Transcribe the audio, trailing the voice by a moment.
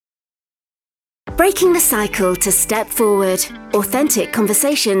Breaking the cycle to step forward. Authentic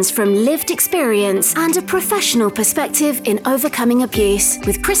conversations from lived experience and a professional perspective in overcoming abuse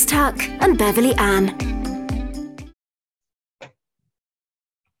with Chris Tuck and Beverly Ann.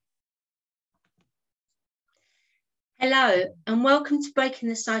 Hello and welcome to Breaking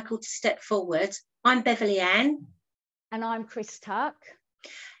the Cycle to Step Forward. I'm Beverly Ann. And I'm Chris Tuck.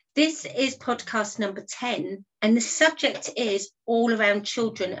 This is podcast number 10 and the subject is all around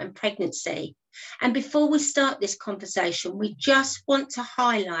children and pregnancy. And before we start this conversation, we just want to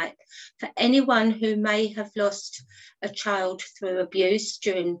highlight for anyone who may have lost a child through abuse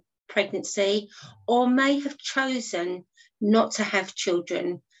during pregnancy or may have chosen not to have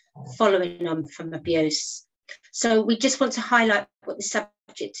children following on from abuse. So we just want to highlight what the subject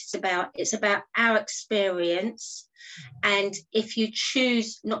is about. It's about our experience. And if you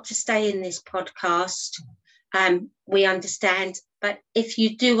choose not to stay in this podcast, we understand. But if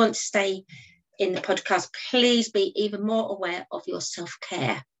you do want to stay in the podcast, please be even more aware of your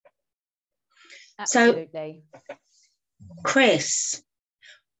self-care. Absolutely. So, Chris,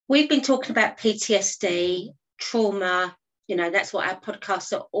 we've been talking about PTSD, trauma, that's what our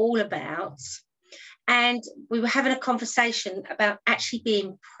podcasts are all about. And we were having a conversation about actually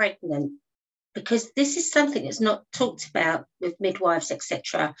being pregnant, because this is something that's not talked about with midwives,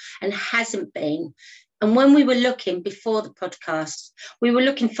 etc., and hasn't been. And when we were looking before the podcast, we were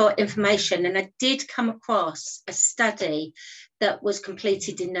looking for information, and I did come across a study that was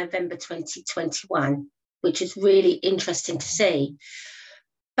completed in November 2021, which is really interesting to see.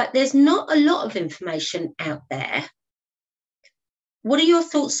 But there's not a lot of information out there. What are your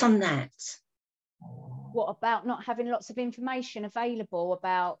thoughts on that? What about not having lots of information available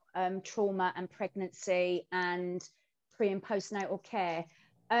about trauma and pregnancy and pre and postnatal care?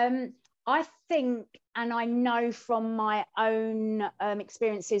 I think, and I know from my own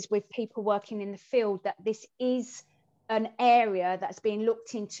experiences with people working in the field, that this is an area that's being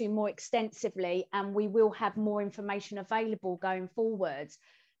looked into more extensively, and we will have more information available going forward.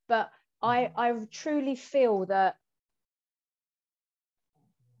 But I truly feel that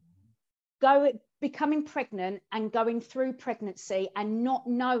becoming pregnant and going through pregnancy and not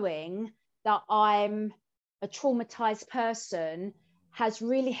knowing that I'm a traumatized person has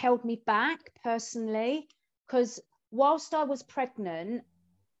really held me back personally, because whilst I was pregnant,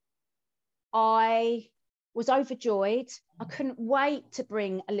 I was overjoyed. I couldn't wait to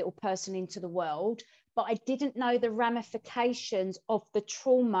bring a little person into the world, but I didn't know the ramifications of the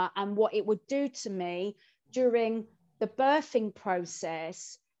trauma and what it would do to me during the birthing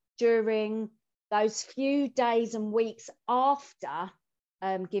process, during those few days and weeks after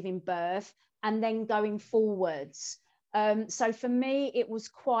giving birth, and then going forwards. So for me, it was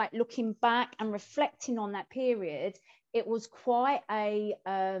quite, looking back and reflecting on that period, it was quite a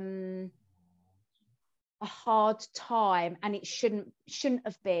hard time, and it shouldn't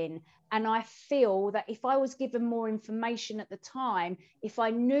have been. And I feel that if I was given more information at the time, if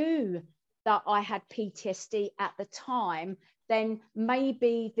I knew that I had PTSD at the time, then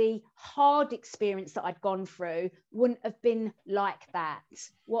maybe the hard experience that I'd gone through wouldn't have been like that.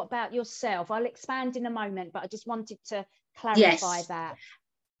 What about yourself? I'll expand in a moment, but I just wanted to clarify that.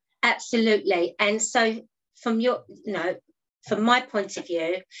 Absolutely. And so from my point of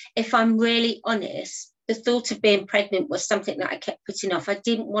view, if I'm really honest, the thought of being pregnant was something that I kept putting off. I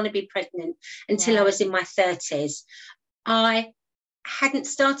didn't want to be pregnant until I was in my 30s. I hadn't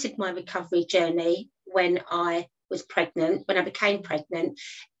started my recovery journey when I was pregnant. When I became pregnant,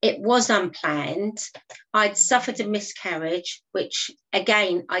 it was unplanned. I'd suffered a miscarriage, which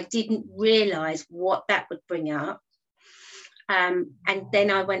again, I didn't realise what that would bring up. And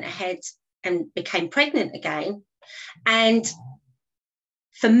then I went ahead and became pregnant again. And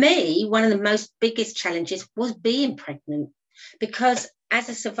for me, one of the most biggest challenges was being pregnant, because as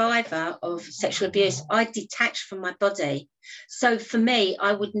a survivor of sexual abuse, I detached from my body. So for me,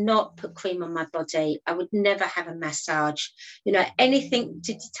 I would not put cream on my body. I would never have a massage. Anything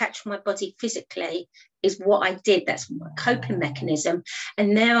to detach from my body physically is what I did. That's my coping mechanism.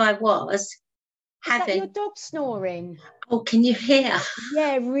 And there I was having... Is that your dog snoring? Oh, can you hear?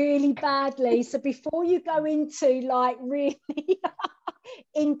 Yeah, really badly. So before you go into like really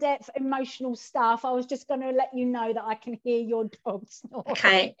in-depth emotional stuff, I was just going to let you know that I can hear your dog snoring.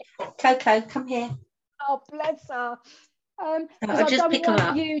 Okay, Coco, come here. Oh, bless her. I'll Because just I pick don't her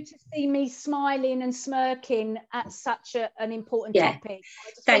want up. you to see me smiling and smirking at such an important topic.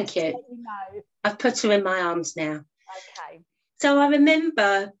 Thank you. To let you know. I've put her in my arms now. Okay. So I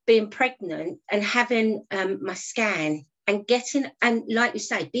remember being pregnant and having my scan, and getting, and like you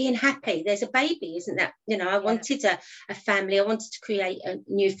say, being happy. There's a baby, isn't that? You know, I wanted a family. I wanted to create a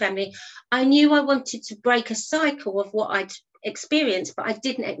new family. I knew I wanted to break a cycle of what I'd experienced, but I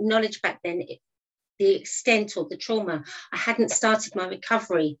didn't acknowledge back then the extent or the trauma. I hadn't started my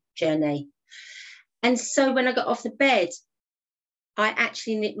recovery journey. And so when I got off the bed, I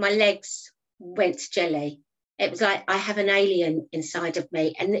actually, my legs went to jelly. It was like I have an alien inside of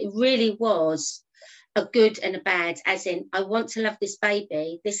me. And it really was a good and a bad, as in, I want to love this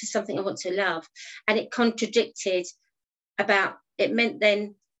baby. This is something I want to love. And it contradicted about, it meant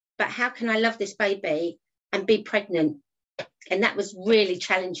then, but how can I love this baby and be pregnant? And that was really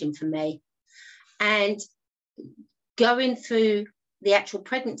challenging for me. And going through the actual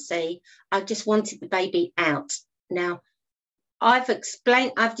pregnancy, I just wanted the baby out. Now, I've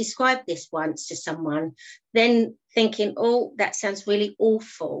described this once to someone, then thinking, oh, that sounds really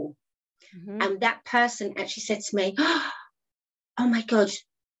awful. Mm-hmm. And that person actually said to me, oh my God,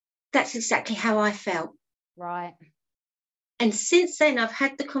 that's exactly how I felt. Right. And since then, I've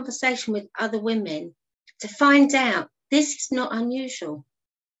had the conversation with other women to find out this is not unusual.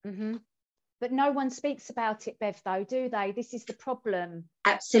 Mm-hmm. But no one speaks about it, Bev, though, do they? This is the problem.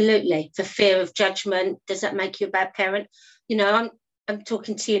 Absolutely. For fear of judgment. Does that make you a bad parent? You know, I'm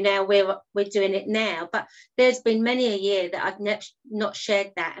talking to you now, we're doing it now, but there's been many a year that I've not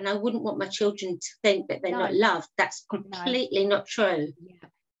shared that, and I wouldn't want my children to think that they're not loved. That's completely not true.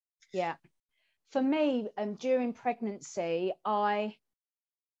 Yeah. For me, during pregnancy,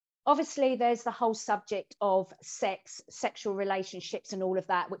 obviously there's the whole subject of sexual relationships and all of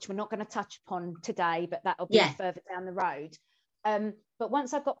that, which we're not going to touch upon today, but that'll be further down the road. But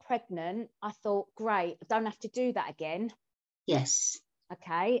once I got pregnant, I thought, great, I don't have to do that again. Yes.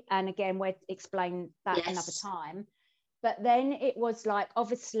 Okay. And again, we'll explain that another time. But then it was like,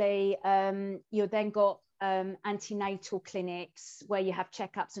 obviously, you then got antenatal clinics where you have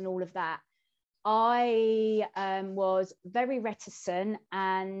checkups and all of that. I was very reticent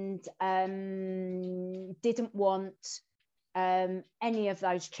and didn't want any of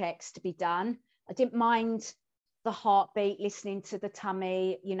those checks to be done. I didn't mind the heartbeat, listening to the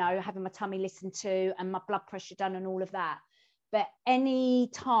tummy, you know, having my tummy listened to and my blood pressure done and all of that. But any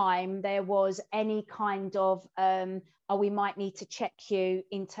time there was any kind of, we might need to check you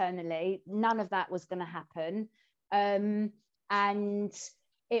internally, none of that was going to happen. And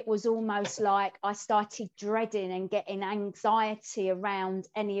it was almost like I started dreading and getting anxiety around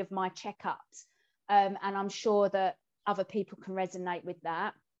any of my checkups. And I'm sure that other people can resonate with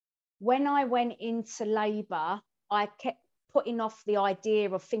that. When I went into labour, I kept putting off the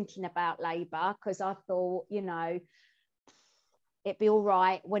idea of thinking about labour because I thought, you know, it'd be all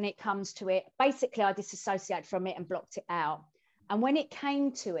right when it comes to it. Basically, I disassociated from it and blocked it out. And when it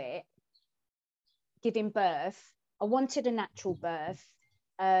came to it, giving birth, I wanted a natural birth.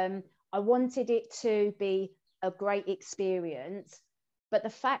 I wanted it to be a great experience. But the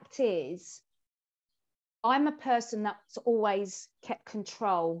fact is, I'm a person that's always kept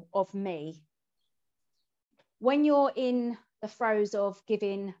control of me. When you're in the throes of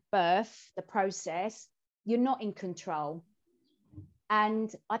giving birth, the process, you're not in control.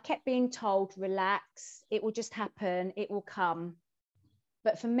 And I kept being told, relax, it will just happen, it will come.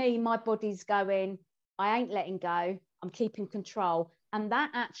 But for me, my body's going, I ain't letting go, I'm keeping control. And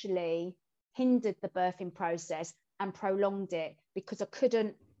that actually hindered the birthing process and prolonged it because I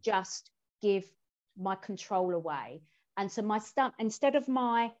couldn't just give my control away. And so my stomach, instead of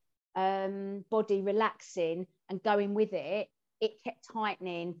my body relaxing and going with it, it kept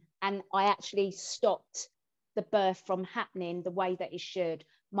tightening, and I actually stopped the birth from happening the way that it should.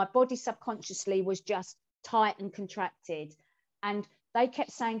 My body subconsciously was just tight and contracted. And they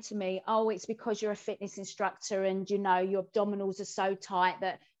kept saying to me, oh, it's because you're a fitness instructor and, you know, your abdominals are so tight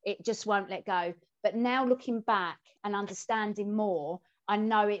that it just won't let go. But now looking back and understanding more, I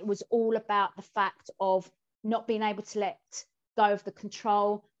know it was all about the fact of not being able to let go of the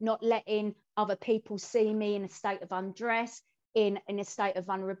control, not letting other people see me in a state of undress, in a state of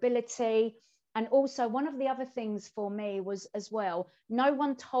vulnerability. And also one of the other things for me was as well, no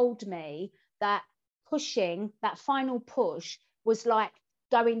one told me that pushing, that final push was like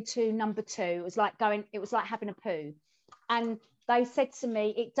going to number 2. It was like having a poo. And they said to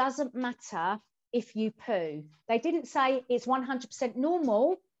me, it doesn't matter if you poo. They didn't say it's 100%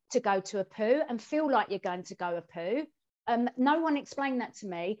 normal to go to a poo and feel like you're going to go a poo. No one explained that to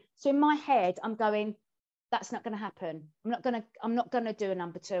me. So in my head, I'm going, that's not going to happen. I'm not going to do a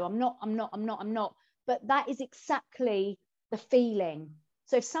number 2. I'm not. But that is exactly the feeling.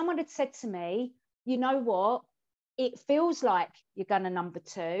 So if someone had said to me, you know what, it feels like you're going to number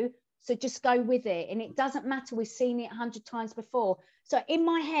 2, So just go with it. And it doesn't matter. We've seen it 100 times before. So in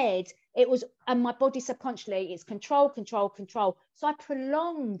my head, it was, and my body subconsciously, it's control, control, control. So I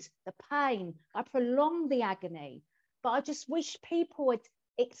prolonged the pain. I prolonged the agony. But I just wish people had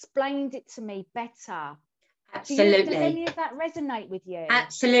explained it to me better. Absolutely. Does any of that resonate with you?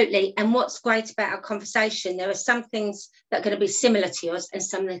 Absolutely. And what's great about our conversation, there are some things that are going to be similar to yours and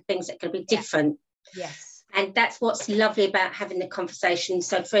some of the things that are going to be different. Yes. And that's what's lovely about having the conversation.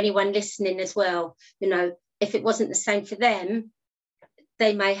 So for anyone listening as well, you know, if it wasn't the same for them,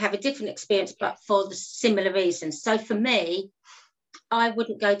 they may have a different experience, but for the similar reasons. So for me, I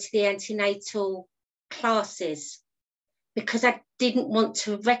wouldn't go to the antenatal classes because I didn't want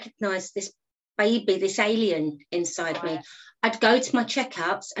to recognise this baby, this alien inside me. I'd go to my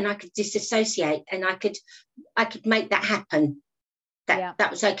checkups and I could disassociate, and I could make that happen. That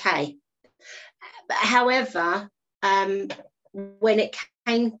was okay. But however, when it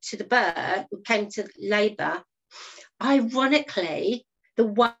came to labour, ironically, the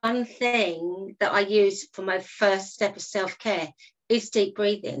one thing that I use for my first step of self-care is deep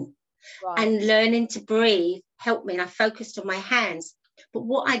breathing. And learning to breathe helped me, and I focused on my hands. But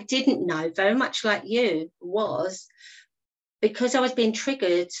what I didn't know, very much like you, was because I was being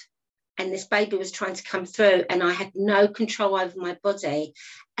triggered and this baby was trying to come through and I had no control over my body,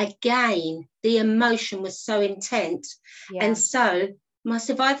 again, the emotion was so intense. And so my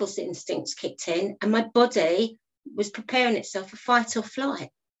survival instincts kicked in and my body was preparing itself for fight or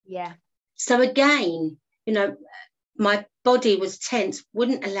flight. So again, you know, my body was tense,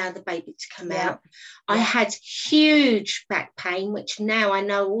 wouldn't allow the baby to come out. I had huge back pain, which now I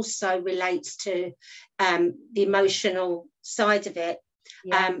know also relates to the emotional side of it.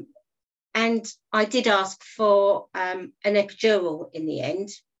 And I did ask for an epidural in the end.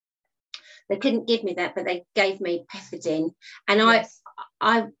 They couldn't give me that, but they gave me pethidine. And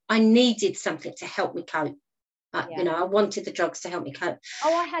I needed something to help me cope. You know, I wanted the drugs to help me cope.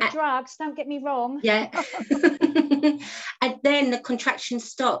 Oh, I had drugs, don't get me wrong. And then the contraction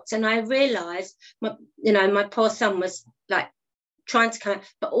stopped and I realised, my poor son was like trying to come out,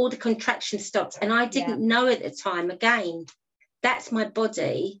 but all the contraction stopped. And I didn't know at the time, again, that's my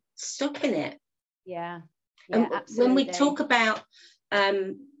body stopping it. And absolutely. When we talk about,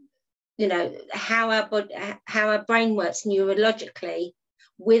 you know, how our brain works neurologically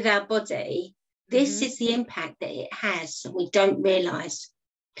with our body, this is the impact that it has that we don't realise.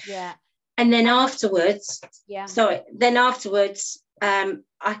 And then afterwards,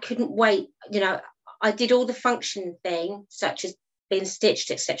 I couldn't wait. You know, I did all the function thing, such as being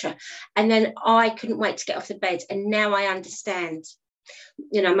stitched, etc. And then I couldn't wait to get off the bed. And now I understand.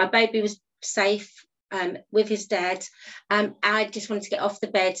 You know, my baby was safe with his dad. I just wanted to get off the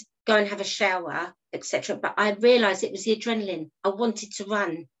bed, go and have a shower, etc. But I realised it was the adrenaline. I wanted to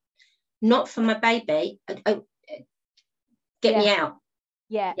run. Not for my baby, get me out.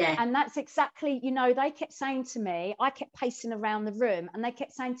 And that's exactly, you know, they kept saying to me, I kept pacing around the room and they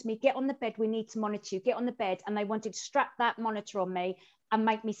kept saying to me, get on the bed, we need to monitor you, get on the bed. And they wanted to strap that monitor on me and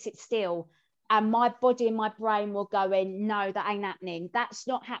make me sit still. And my body and my brain were going, no, that ain't happening. That's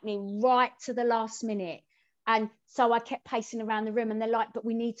not happening, right to the last minute. And so I kept pacing around the room and they're like, but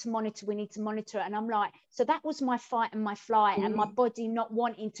we need to monitor it. And I'm like, so that was my fight and my flight and my body not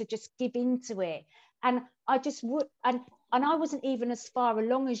wanting to just give into it. And I just would, and I wasn't even as far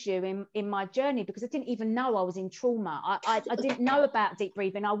along as you in my journey because I didn't even know I was in trauma. I didn't know about deep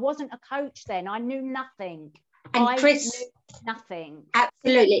breathing. I wasn't a coach then. I knew nothing. And Chris, knew nothing.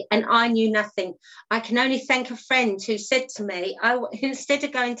 Absolutely. And I knew nothing. I can only thank a friend who said to me, instead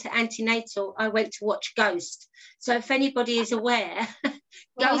of going to antenatal, I went to watch Ghost. So if anybody is aware,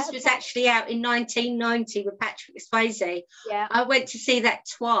 Ghost was actually out in 1990 with Patrick Swayze. I went to see that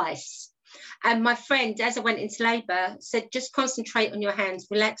twice. And my friend, as I went into labour, said, just concentrate on your hands,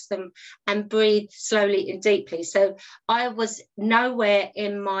 relax them and breathe slowly and deeply. So I was nowhere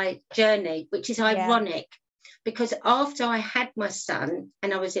in my journey, which is ironic. Because after I had my son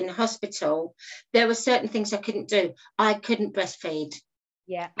and I was in hospital, there were certain things I couldn't do. I couldn't breastfeed.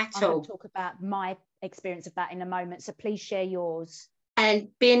 At all. I'm going to talk about my experience of that in a moment. So please share yours. And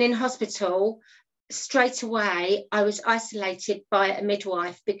being in hospital, straight away, I was isolated by a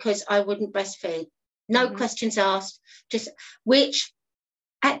midwife because I wouldn't breastfeed. No questions asked. Which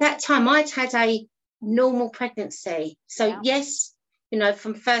at that time I'd had a normal pregnancy. So yes, you know,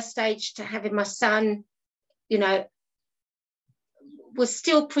 from first stage to having my son, you know, was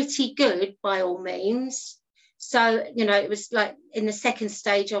still pretty good by all means. So, you know, it was like in the second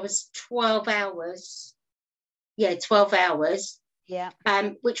stage, I was 12 hours. 12 hours.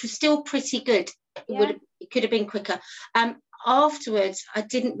 Which was still pretty good. It could have been quicker. afterwards, I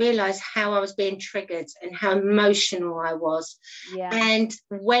didn't realize how I was being triggered and how emotional I was. Yeah. And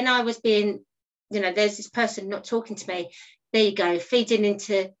when I was being, there's this person not talking to me, there you go, feeding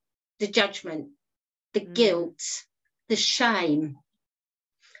into the judgment, the guilt, the shame.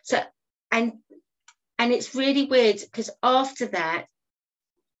 So, and it's really weird, because after that,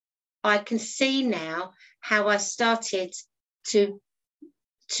 I can see now how I started to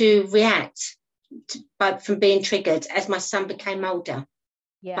react from being triggered as my son became older.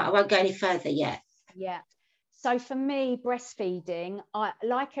 Yeah. But I won't go any further yet. Yeah. So for me, breastfeeding, I,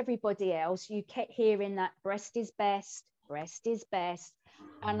 like everybody else, you kept hearing that breast is best.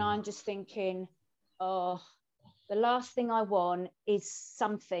 And I'm just thinking, oh, the last thing I want is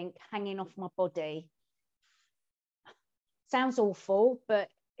something hanging off my body. Sounds awful, but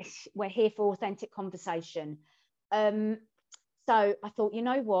we're here for authentic conversation. So I thought, you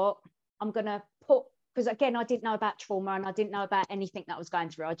know what, I'm going to put, because again, I didn't know about trauma and I didn't know about anything that I was going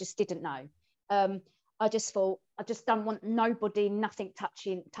through. I just didn't know. I just thought, I just don't want nobody, nothing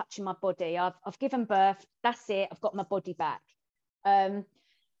touching my body. I've given birth. That's it. I've got my body back.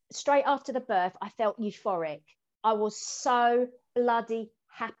 Straight after the birth, I felt euphoric. I was so bloody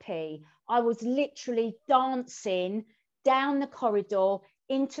happy. I was literally dancing down the corridor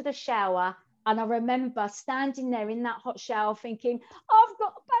into the shower. And I remember standing there in that hot shower thinking, I've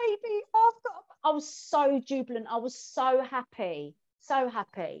got a baby. I was so jubilant. I was so happy, so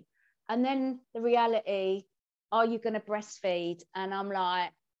happy. And then the reality, are you going to breastfeed? And I'm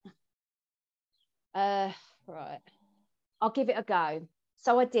like, right, I'll give it a go.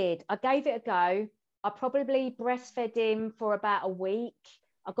 So I did. I gave it a go. I probably breastfed him for about a week.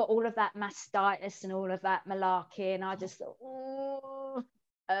 I got all of that mastitis and all of that malarkey. And I just thought, oh,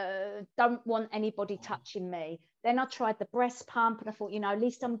 don't want anybody touching me. Then I tried the breast pump and I thought, at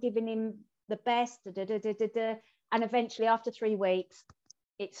least I'm giving him the best. And eventually after 3 weeks,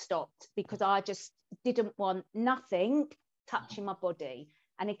 it stopped, because I just didn't want nothing touching my body.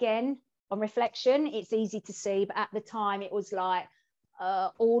 And again, on reflection, it's easy to see, but at the time it was like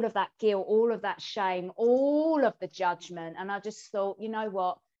all of that guilt, all of that shame, all of the judgment. And I just thought, you know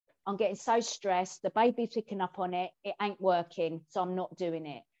what, I'm getting so stressed, the baby's picking up on it, it ain't working, so I'm not doing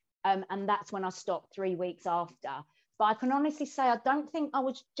it. And that's when I stopped 3 weeks after. But I can honestly say I don't think I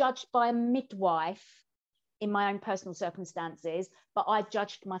was judged by a midwife in my own personal circumstances, but I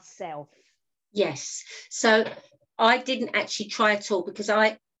judged myself. Yes. So I didn't actually try at all, because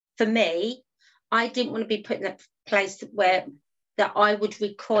for me, I didn't want to be put in a place where that I would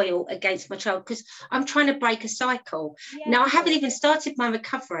recoil against my child, because I'm trying to break a cycle. Yeah, now, I haven't even started my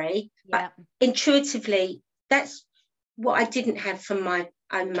recovery, but intuitively, that's what I didn't have from my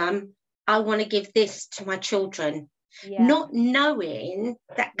own mum. I want to give this to my children. Not knowing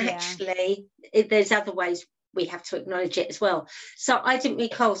that actually there's other ways we have to acknowledge it as well. So I didn't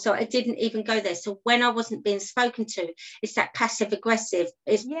recoil, so I didn't even go there. So when I wasn't being spoken to, it's that passive aggressive,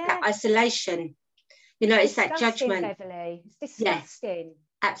 it's that isolation, it's that judgment. Beverly. It's disgusting. Yes,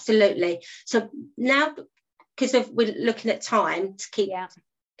 absolutely. So now, because we're looking at time to keep.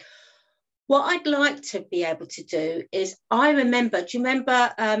 What I'd like to be able to do is, do you remember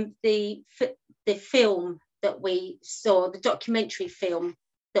the film that we saw, the documentary film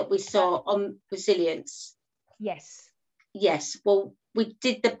that we saw on resilience? Yes. Well, we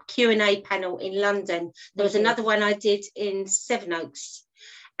did the Q&A panel in London. There was another one I did in Sevenoaks,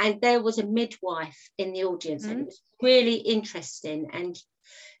 and there was a midwife in the audience, and it was really interesting. And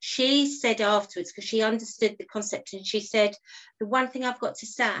she said afterwards, because she understood the concept, and she said, the one thing I've got to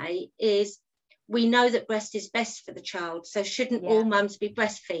say is, we know that breast is best for the child, so shouldn't all mums be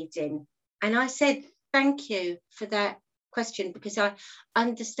breastfeeding? And I said, thank you for that question, because I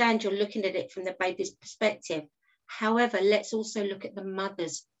understand you're looking at it from the baby's perspective. However, let's also look at the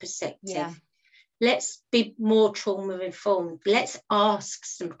mother's perspective. Let's be more trauma informed. Let's ask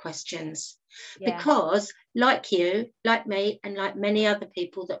some questions. Because like you, like me, and like many other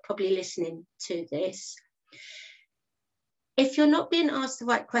people that are probably listening to this, if you're not being asked the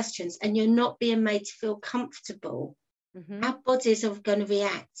right questions and you're not being made to feel comfortable, our bodies are going to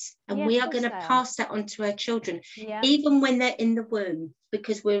react, and we are going to pass that on to our children, even when they're in the womb,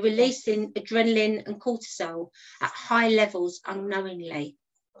 because we're releasing adrenaline and cortisol at high levels unknowingly.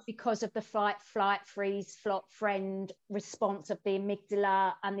 Because of the fight, flight, freeze, flop, friend response of the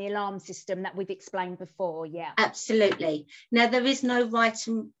amygdala and the alarm system that we've explained before. Yeah, absolutely. Now, there is no right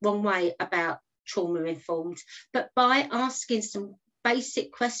and wrong way about trauma informed, but by asking some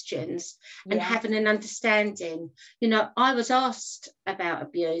basic questions and having an understanding. I was asked about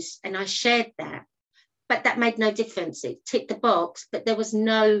abuse and I shared that, but that made no difference. It ticked the box, but there was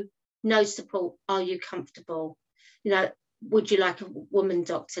no support. Are you comfortable? would you like a woman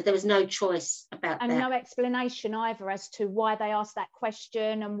doctor? There was no choice about and that. no explanation either as to why they asked that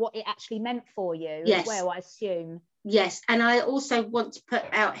question and what it actually meant for you as well, I assume. Yes, and I also want to put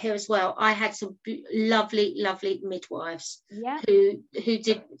out here as well, I had some lovely midwives who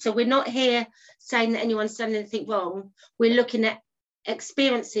did. So we're not here saying that anyone's done anything wrong. We're looking at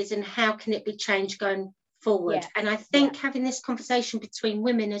experiences and how can it be changed going forward. And I think having this conversation between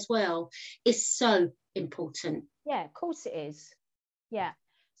women as well is so important. Yeah, of course it is. Yeah.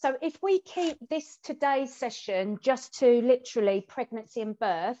 So if we keep this today's session just to literally pregnancy and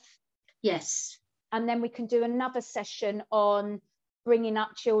birth. Yes. And then we can do another session on bringing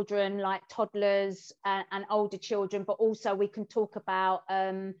up children like toddlers and older children, but also we can talk about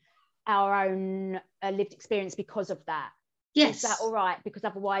our own lived experience because of that. Yes. Is that all right? Because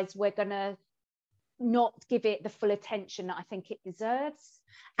otherwise we're going to not give it the full attention that I think it deserves.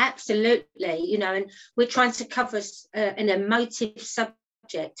 Absolutely. You know, and we're trying to cover an emotive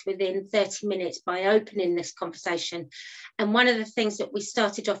subject within 30 minutes by opening this conversation. And one of the things that we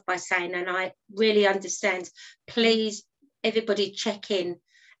started off by saying, and I really understand, please everybody check in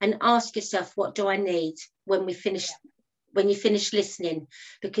and ask yourself, what do I need when we finish, when you finish listening?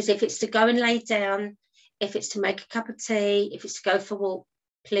 Because if it's to go and lay down, if it's to make a cup of tea, if it's to go for a walk,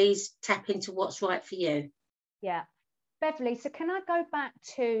 please tap into what's right for you. Yeah. Beverly, so can I go back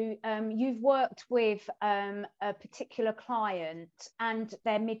to, you've worked with a particular client and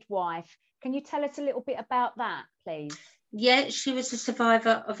their midwife. Can you tell us a little bit about that, please? Yeah, she was a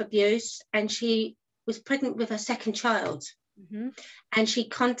survivor of abuse and she was pregnant with her second child. Mm-hmm. And she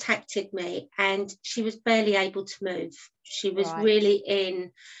contacted me and she was barely able to move. She was really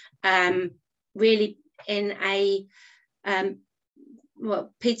in a,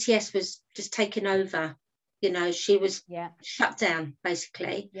 PTS was just taken over. You know, she was shut down,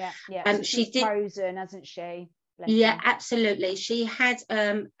 basically. Yeah. So she's frozen, hasn't she? Bless her. Absolutely. She had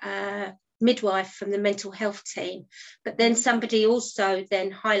a midwife from the mental health team, but then somebody also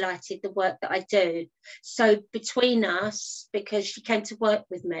then highlighted the work that I do. So between us, because she came to work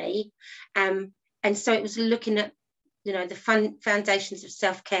with me, and so it was looking at, you know, the foundations of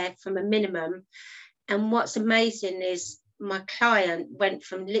self-care from a minimum. And what's amazing is my client went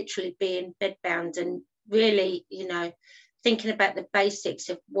from literally being bedbound and really, you know, thinking about the basics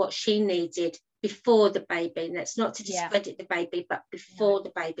of what she needed before the baby, and that's not to discredit the baby, but before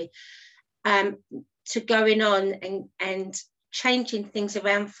the baby, to going on and changing things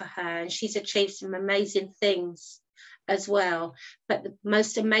around for her. And she's achieved some amazing things as well. But the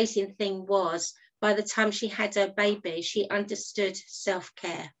most amazing thing was, by the time she had her baby, she understood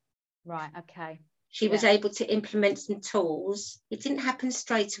self-care. Right, okay. She was able to implement some tools. It didn't happen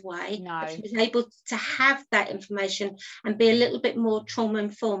straight away. No. But she was able to have that information and be a little bit more trauma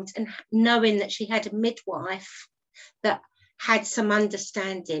informed, and knowing that she had a midwife that had some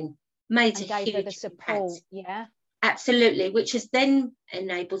understanding made and a gave huge her the support. impact. Yeah. Absolutely, which has then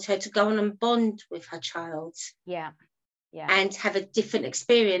enabled her to go on and bond with her child. Yeah. And have a different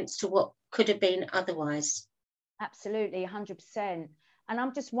experience to what could have been otherwise. Absolutely, 100%. And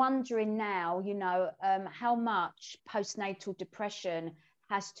I'm just wondering now, you know, how much postnatal depression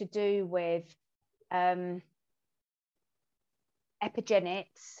has to do with epigenetics,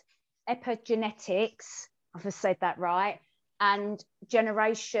 if I said that right, and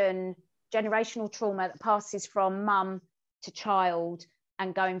generational trauma that passes from mum to child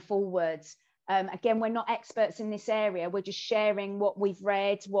and going forwards. Again, we're not experts in this area. We're just sharing what we've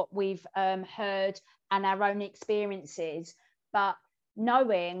read, what we've heard, and our own experiences. But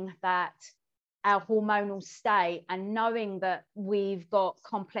knowing that our hormonal state and knowing that we've got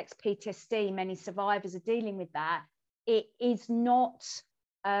complex PTSD, many survivors are dealing with that, it is not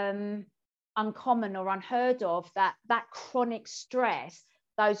uncommon or unheard of that chronic stress,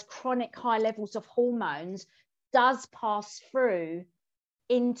 those chronic high levels of hormones, does pass through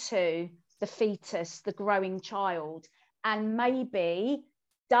into the fetus, the growing child, and maybe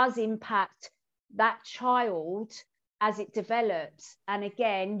does impact that child as it develops. And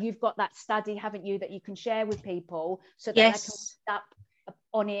again, you've got that study, haven't you, that you can share with people so that they can step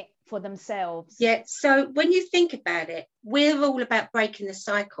on it for themselves. Yeah, so when you think about it, we're all about breaking the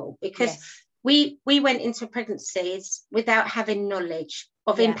cycle, because we went into pregnancies without having knowledge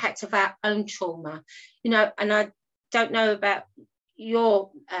of impact of our own trauma, you know. And I don't know about your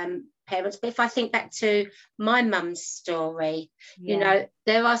parents, but if I think back to my mum's story, you know,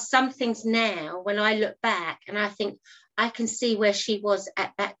 there are some things now when I look back and I think I can see where she was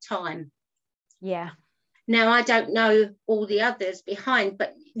at that time. Yeah. Now, I don't know all the others behind,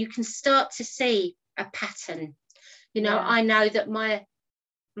 but you can start to see a pattern. You know, I know that my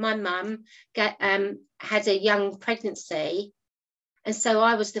my mum had a young pregnancy, and so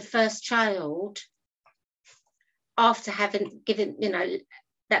I was the first child after having given,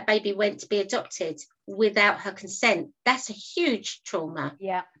 that baby went to be adopted without her consent. That's a huge trauma.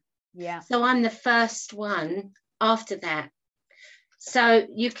 Yeah. So I'm the first one after that. So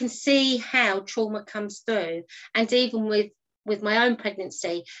you can see how trauma comes through. And even with my own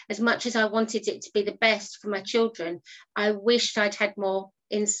pregnancy, as much as I wanted it to be the best for my children, I wished I'd had more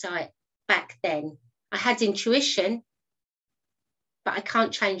insight back then. I had intuition, but I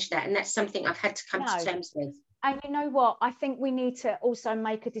can't change that. And that's something I've had to come to terms with. And you know what? I think we need to also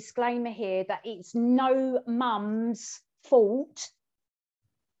make a disclaimer here that it's no mum's fault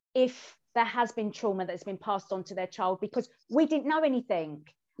if there has been trauma that's been passed on to their child, because we didn't know anything.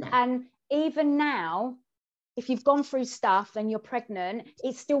 No. And even now, if you've gone through stuff and you're pregnant,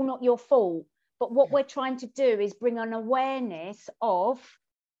 it's still not your fault. But what we're trying to do is bring an awareness of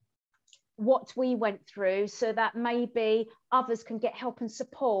what we went through so that maybe others can get help and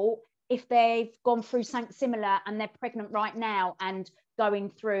support if they've gone through something similar and they're pregnant right now and going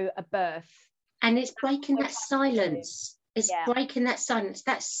through a birth. And it's breaking that silence. It's breaking that silence.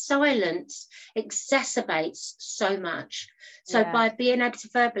 That silence exacerbates so much. So by being able to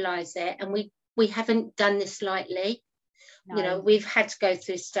verbalize it, and we haven't done this lightly. No. We've had to go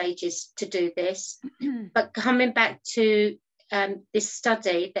through stages to do this. But coming back to this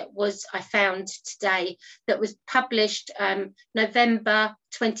study that I found today, that was published November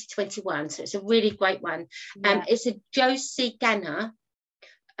 2021. So it's a really great one. It's a Josie Ganner.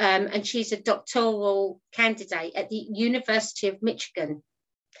 And she's a doctoral candidate at the University of Michigan.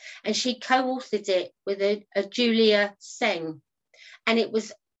 And she co-authored it with a Julia Seng. And it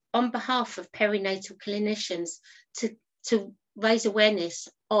was on behalf of perinatal clinicians to raise awareness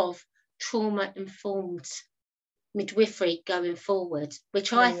of trauma-informed midwifery going forward,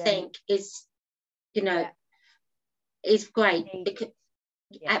 which I think is, is great. Because,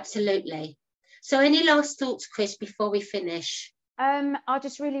 absolutely. So any last thoughts, Chris, before we finish? I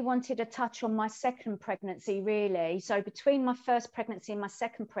just really wanted to touch on my second pregnancy, really. So between my first pregnancy and my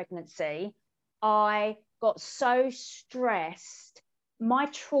second pregnancy, I got so stressed. My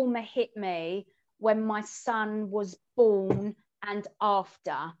trauma hit me when my son was born and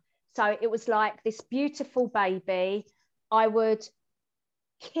after. So it was like this beautiful baby. I would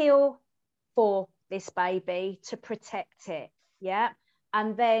kill for this baby to protect it. Yeah.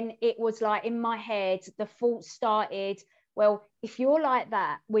 And then it was like in my head, the thought started, well, if you're like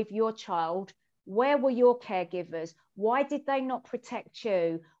that with your child, where were your caregivers? Why did they not protect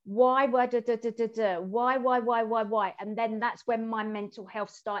you? Why? Why? And then that's when my mental health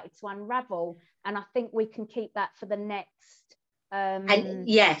started to unravel. And I think we can keep that for the next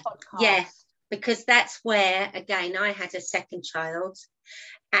podcast. Because that's where, again, I had a second child.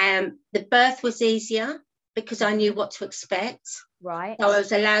 The birth was easier because I knew what to expect. Right.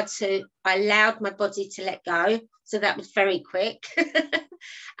 So I allowed my body to let go. So that was very quick.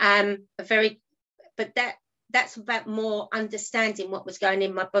 But that's about more understanding what was going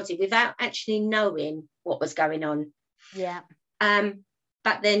in my body without actually knowing what was going on. Yeah.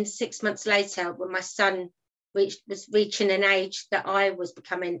 But then 6 months later, when my son was reaching an age that I was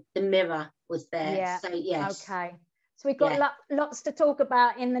becoming, the mirror was there. Yeah. So yes. Okay. So we've got lots to talk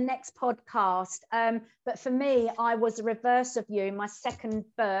about in the next podcast. But for me, I was the reverse of you. My second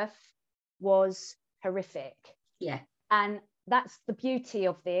birth was horrific. Yeah. And that's the beauty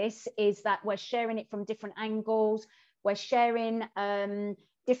of this, is that we're sharing it from different angles. We're sharing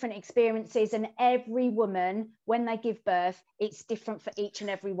different experiences, and every woman, when they give birth, it's different for each and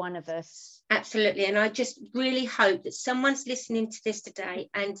every one of us. Absolutely. And I just really hope that someone's listening to this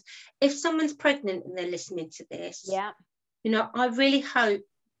today, and if someone's pregnant and they're listening to this, I really hope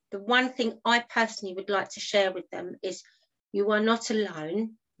the one thing I personally would like to share with them is you are not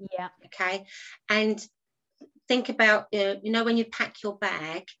alone. Yeah. Okay. And think about, when you pack your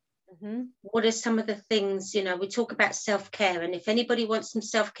bag, what are some of the things, we talk about self-care, and if anybody wants some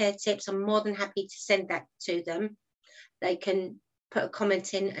self-care tips, I'm more than happy to send that to them. They can put a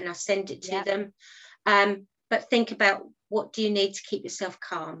comment in and I'll send it to them. But think about, what do you need to keep yourself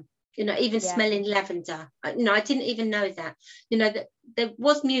calm? Even smelling lavender. I didn't even know that, that there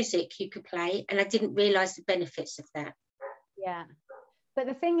was music you could play, and I didn't realize the benefits of that. Yeah. But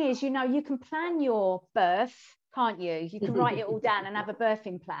the thing is, you can plan your birth, can't you? You can write it all down and have a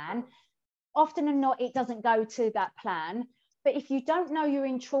birthing plan. Often and not, it doesn't go to that plan. But if you don't know you're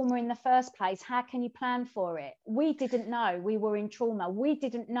in trauma in the first place, how can you plan for it? We didn't know we were in trauma. We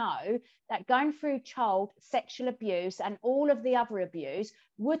didn't know that going through child sexual abuse and all of the other abuse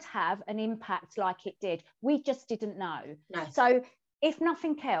would have an impact like it did. We just didn't know. No. So if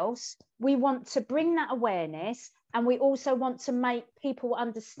nothing else, we want to bring that awareness, and we also want to make people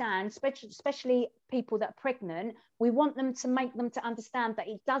understand, especially people that are pregnant, we want them to make them to understand that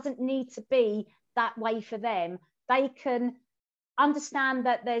it doesn't need to be that way for them. They can understand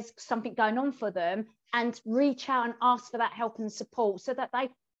that there's something going on for them and reach out and ask for that help and support, so that they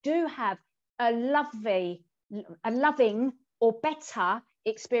do have a loving or better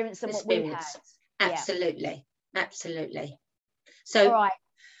experience than what we had. Absolutely. Absolutely. So, all right.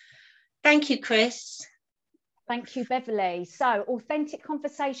 Thank you, Chris. Thank you, Beverly. So, authentic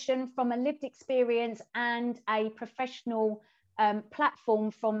conversation from a lived experience and a professional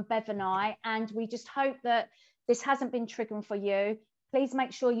platform from Bev and I. And we just hope that this hasn't been triggering for you. Please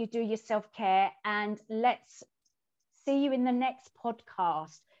make sure you do your self-care, and let's see you in the next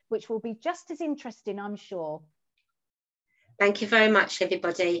podcast, which will be just as interesting, I'm sure. Thank you very much,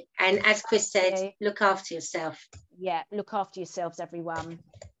 everybody. And as Chris said, look after yourself. Yeah, look after yourselves, everyone.